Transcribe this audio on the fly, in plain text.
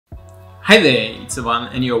Hi there, it's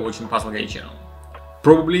Ivan and you're watching Puzzle Guy channel.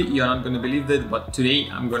 Probably you're not gonna believe that, but today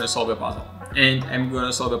I'm gonna solve a puzzle. And I'm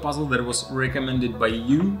gonna solve a puzzle that was recommended by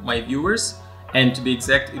you, my viewers. And to be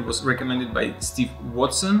exact, it was recommended by Steve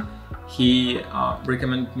Watson. He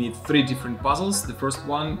recommended me 3 different puzzles. The first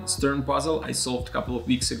one, Stern puzzle, I solved a couple of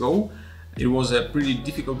weeks ago. It was a pretty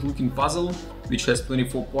difficult looking puzzle which has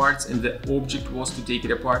 24 parts, and the object was to take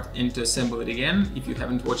it apart and to assemble it again. If you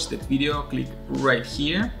haven't watched that video, click right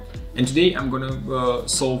here. And today I'm gonna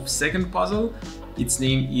solve second puzzle. Its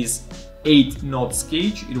name is 8 Knots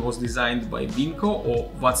Cage. It was designed by Vinco, or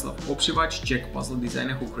Václav Obšivač, Czech puzzle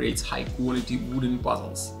designer who creates high quality wooden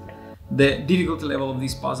puzzles. The difficulty level of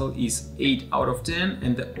this puzzle is 8 out of 10,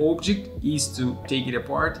 and the object is to take it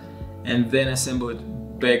apart and then assemble it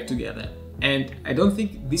back together. And I don't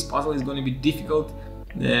think this puzzle is going to be difficult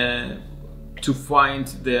to find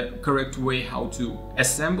the correct way how to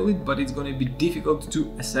assemble it, but it's going to be difficult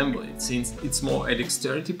to assemble it since it's more a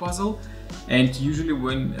dexterity puzzle. And usually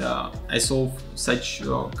when I solve such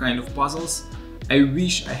kind of puzzles, I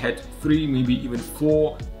wish I had 3, maybe even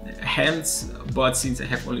 4 hands, but since I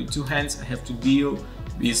have only 2 hands, I have to deal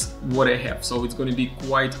with what I have. So it's going to be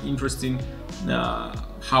quite interesting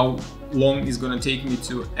how long it's going to take me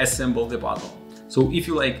to assemble the puzzle. So if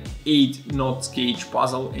you like 8 Knots Cage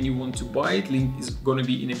puzzle and you want to buy it, link is going to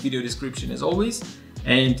be in a video description as always.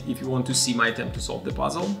 And if you want to see my attempt to solve the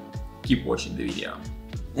puzzle, keep watching the video.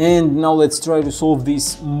 And now let's try to solve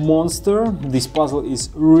this monster. This puzzle is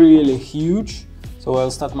really huge. So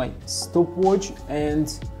I'll start my stopwatch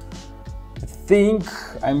and I think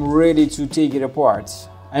I'm ready to take it apart.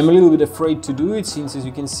 I'm a little bit afraid to do it since, as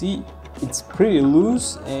you can see, it's pretty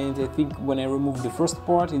loose, and I think when I remove the first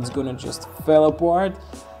part it's gonna just fall apart,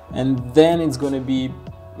 and then it's gonna be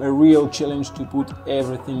a real challenge to put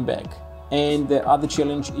everything back. And the other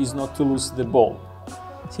challenge is not to lose the ball,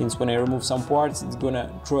 since when I remove some parts it's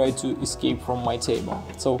gonna try to escape from my table.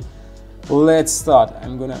 So let's start.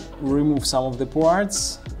 I'm gonna remove some of the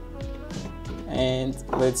parts and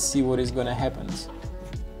let's see what is gonna happen.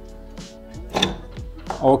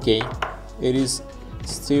 Okay, it is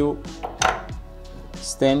still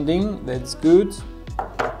standing, that's good.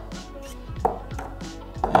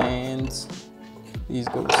 And this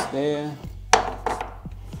goes there.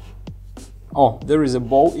 Oh, there is a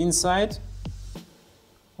ball inside.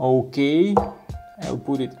 Okay, I'll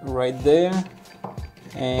put it right there.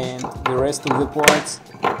 And the rest of the parts.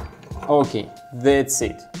 Okay, that's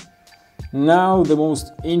it. Now the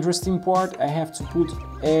most interesting part, I have to put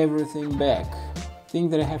everything back. I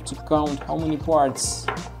think that I have to count how many parts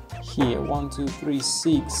here. 1, 2, 3,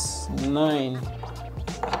 6, 9,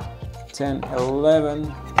 10,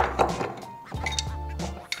 11,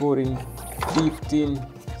 14, 15,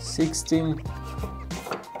 16,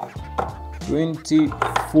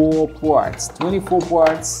 24 parts. 24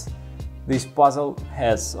 parts this puzzle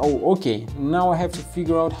has. Oh, okay. Now I have to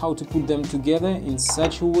figure out how to put them together in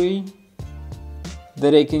such a way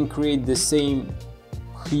that I can create the same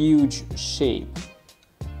huge shape.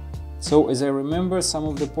 So as I remember, some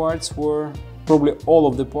of the parts were, probably all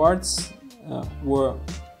of the parts were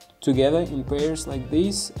together in pairs like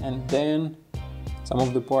this, and then some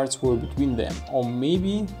of the parts were between them. Or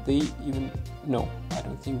maybe they even, no, I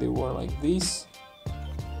don't think they were like this.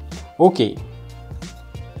 Okay,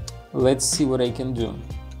 let's see what I can do.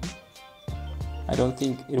 I don't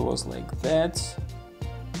think it was like that.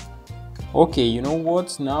 Okay, you know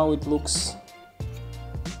what, now it looks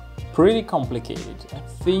pretty complicated. I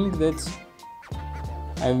think that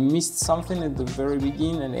I missed something at the very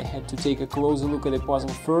beginning and I had to take a closer look at the puzzle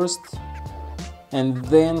first and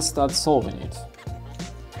then start solving it.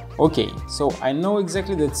 Okay, so I know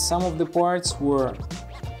exactly that some of the parts were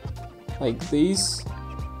like this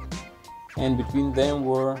and between them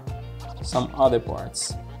were some other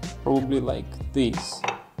parts, probably like this.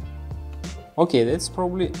 Okay, that's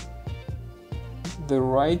probably the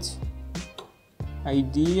right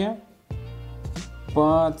idea,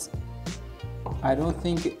 but I don't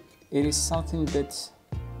think it is something that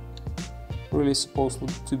really supposed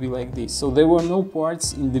to be like this. So there were no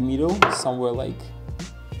parts in the middle, somewhere like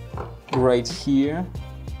right here.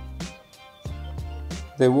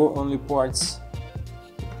 There were only parts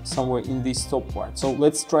somewhere in this top part. So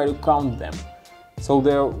let's try to count them. So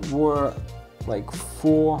there were like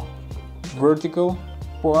 4 vertical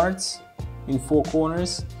parts in 4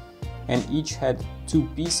 corners, and each had 2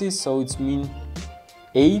 pieces, so it's mean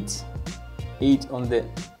 8 on the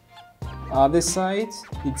other side,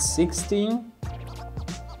 it's 16,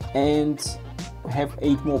 and I have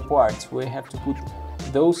 8 more parts where I have to put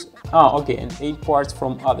those, okay, and 8 parts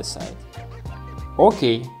from other side.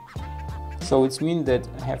 Okay, So it means that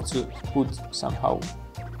I have to put somehow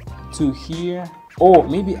 2 here. Or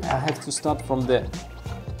maybe I have to start from the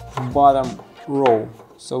bottom row.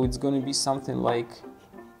 So it's going to be something like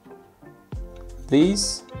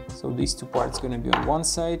this. So these 2 parts are going to be on one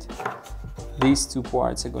side. These 2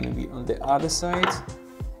 parts are going to be on the other side.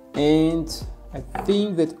 And I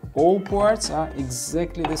think that all parts are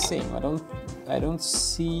exactly the same. I don't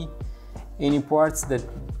see any parts that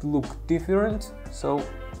look different. So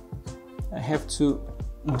I have to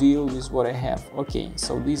deal with what I have. Okay,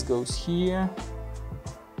 so this goes here.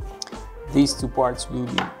 These 2 parts will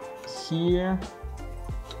be here.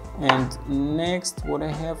 And next, what I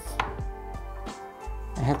have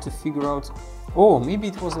to figure out. Oh, maybe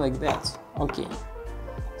it was like that. Okay,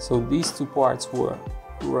 so these 2 parts were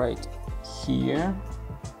right here.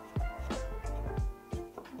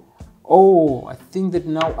 Oh, I think that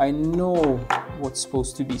now I know what's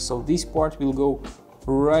supposed to be. So this part will go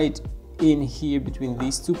right in here between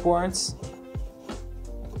these 2 parts,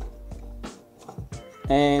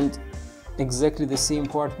 and exactly the same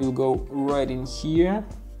part will go right in here,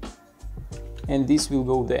 and this will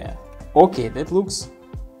go there. Okay, that looks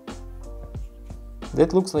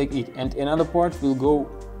like it. And another part will go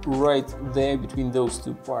right there between those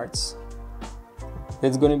 2 parts.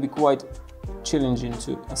 That's going to be quite challenging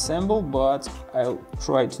to assemble, but I'll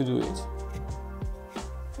try to do it.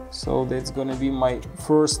 So that's going to be my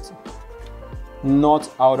first knot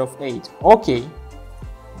out of 8. Okay,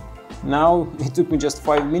 now it took me just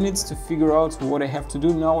 5 minutes to figure out what I have to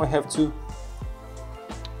do. Now I have to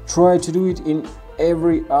try to do it in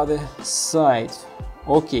every other side.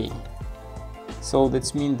 Okay, so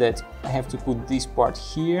that means that I have to put this part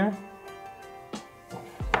here.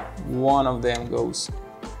 One of them goes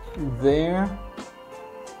there.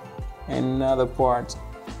 Another part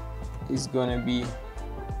is gonna be,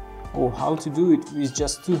 oh, how to do it with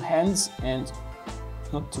just 2 hands and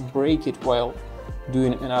not to break it while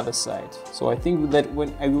doing another side. So I think that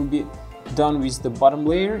when I will be done with the bottom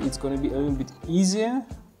layer, it's gonna be a little bit easier.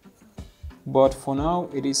 But for now,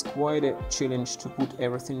 it is quite a challenge to put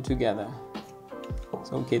everything together.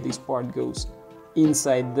 So, okay, this part goes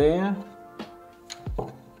inside there.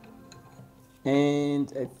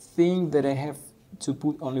 And I think that I have to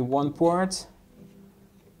put only one part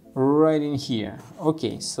right in here.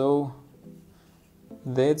 Okay, so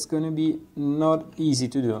that's gonna be not easy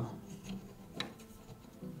to do.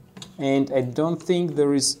 And I don't think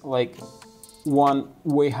there is like one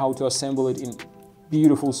way how to assemble it in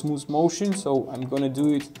beautiful smooth motion, so I'm gonna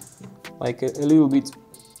do it like a little bit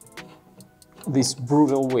this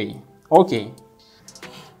brutal way. Okay,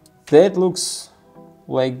 that looks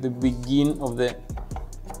like the begin of the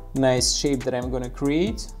nice shape that I'm gonna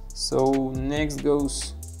create. So next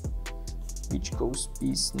goes, which goes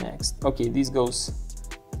piece next? Okay, this goes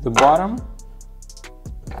the bottom,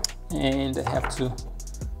 and I have to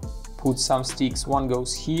put some sticks. One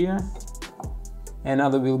goes here,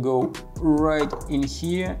 another will go right in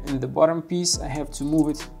here, and the bottom piece I have to move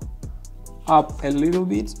it up a little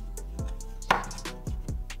bit.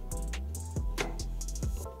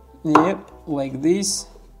 Yep, like this.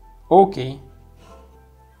 Okay,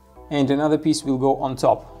 and another piece will go on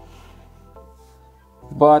top.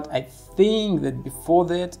 But I think that before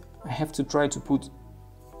that I have to try to put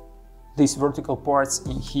these vertical parts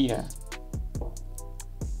in here.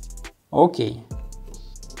 Okay,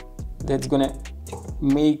 that's gonna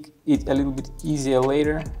make it a little bit easier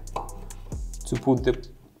later to put the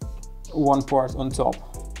one part on top.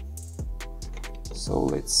 So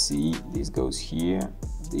let's see, this goes here,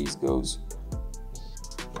 this goes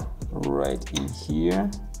right in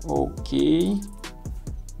here. Okay,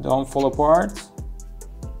 don't fall apart.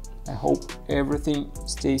 I hope everything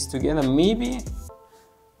stays together. Maybe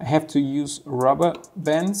I have to use rubber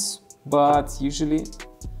bands, but usually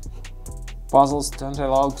puzzles don't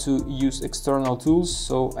allow to use external tools,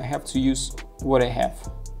 so I have to use what I have,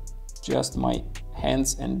 just my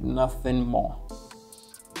hands and nothing more.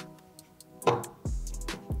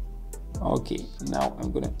 Okay, now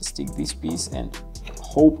I'm gonna stick this piece and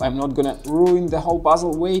hope I'm not gonna ruin the whole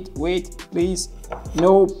puzzle. Wait, please.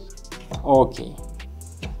 Nope. Okay,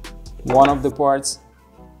 one of the parts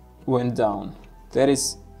went down. That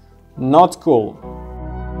is not cool.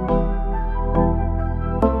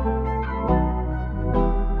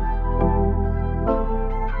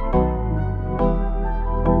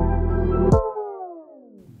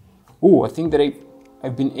 Oh, I think that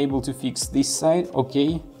I've been able to fix this side.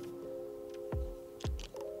 Okay.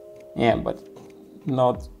 Yeah, but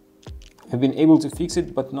not, I've been able to fix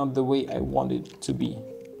it, but not the way I want it to be.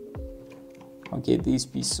 Okay, this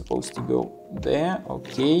piece is supposed to go there.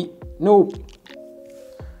 Okay, nope.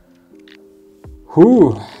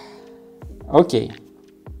 Whew. Okay.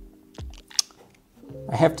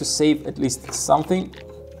 I have to save at least something.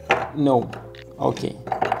 No. Okay.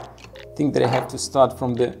 I think that I have to start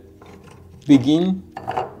from the beginning.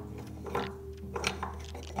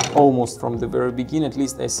 Almost from the very beginning. At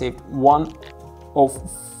least I saved one of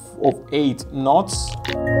 8 knots.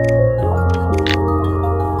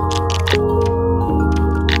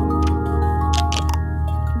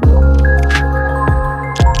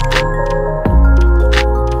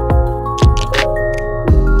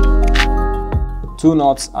 Two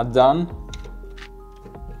knots are done.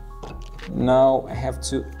 Now I have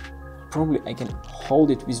to, probably I can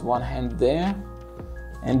hold it with one hand there.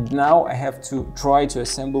 And now I have to try to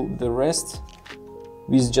assemble the rest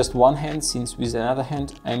with just one hand, since with another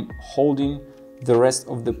hand I'm holding the rest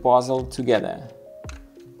of the puzzle together.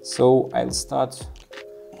 So I'll start,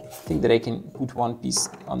 I think that I can put one piece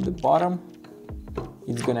on the bottom.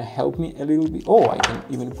 It's gonna help me a little bit. Oh, I can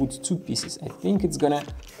even put 2 pieces. I think it's gonna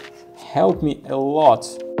help me a lot.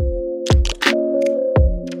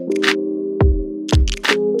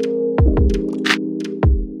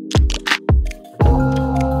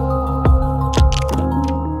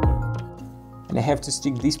 And I have to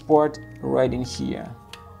stick this part right in here.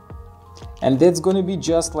 And that's gonna be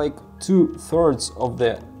just like 2/3 of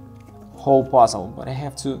the whole puzzle, but I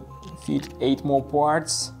have to fit 8 more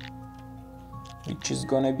parts, which is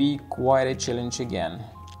gonna be quite a challenge again.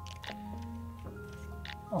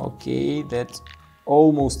 Okay, that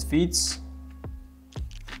almost fits.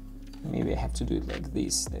 Maybe I have to do it like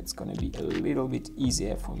this. That's gonna be a little bit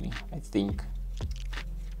easier for me, I think.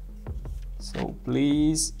 So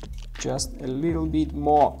please, just a little bit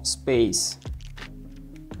more space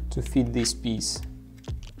to fit this piece.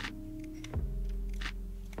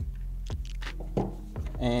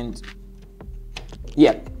 And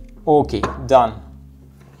yeah, okay, done.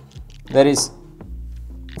 That is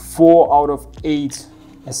 4 out of 8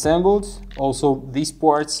 assembled. Also these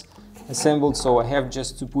parts assembled, so I have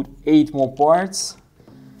just to put 8 more parts.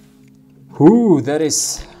 Whew, that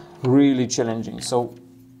is really challenging. So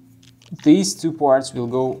these 2 parts will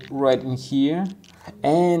go right in here,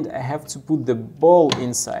 and I have to put the ball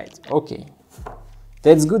inside. Okay,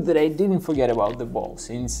 that's good that I didn't forget about the ball,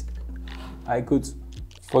 since I could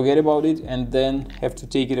forget about it and then have to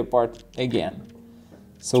take it apart again.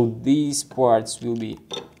 So these parts will be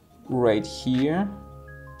right here.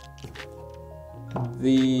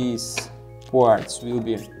 These parts will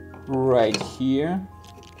be right here.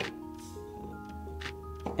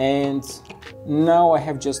 And now I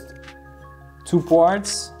have just 2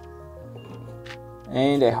 parts,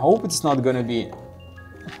 and I hope it's not gonna be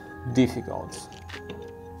difficult,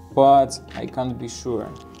 but I can't be sure.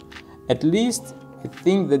 At least I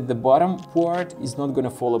think that the bottom part is not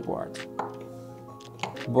gonna fall apart,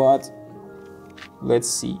 but let's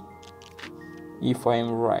see if I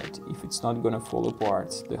am right, if it's not gonna fall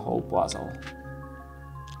apart, the whole puzzle.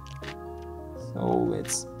 So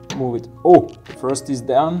let's move it. Oh, the first is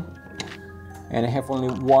done, and I have only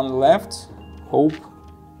one left. Hope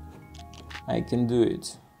I can do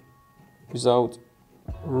it without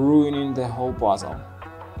ruining the whole puzzle.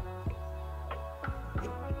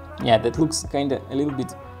 Yeah, that looks kinda a little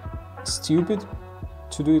bit stupid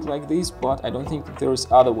to do it like this, but I don't think that there is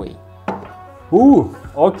other way. Ooh,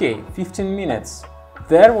 okay, 15 minutes.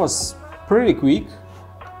 That was pretty quick.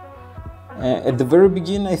 At the very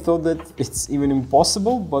beginning I thought that it's even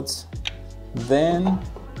impossible, but then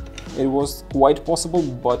it was quite possible,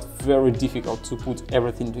 but very difficult to put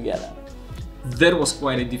everything together. That was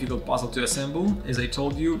quite a difficult puzzle to assemble. As I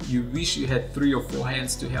told you, you wish you had 3 or 4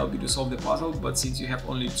 hands to help you to solve the puzzle, but since you have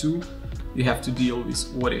only 2, you have to deal with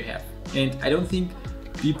what you have. And I don't think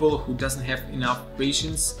people who doesn't have enough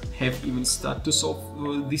patience have even started to solve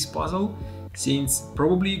this puzzle, since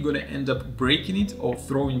probably gonna end up breaking it or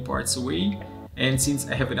throwing parts away. And since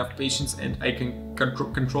I have enough patience and I can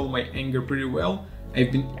control my anger pretty well,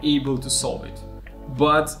 I've been able to solve it.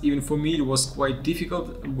 But even for me it was quite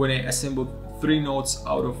difficult when I assembled 3 notes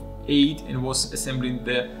out of 8 and was assembling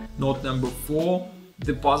the note number 4.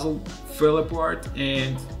 The puzzle fell apart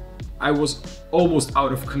and I was almost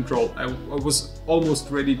out of control. I was almost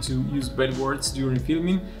ready to use bad words during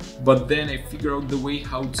filming, but then I figured out the way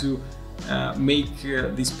how to make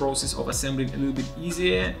this process of assembling a little bit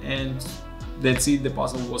easier, and that's it, the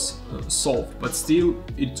puzzle was solved. But still,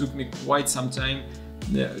 it took me quite some time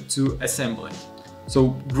to assemble it.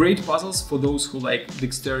 So great puzzles for those who like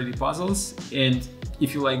dexterity puzzles, and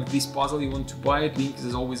if you like this puzzle, you want to buy it, link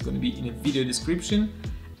is always going to be in a video description.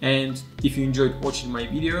 And if you enjoyed watching my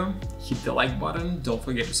video, hit the like button, don't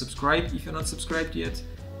forget to subscribe if you're not subscribed yet,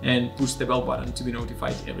 and push the bell button to be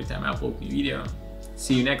notified every time I upload a new video.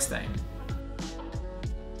 See you next time.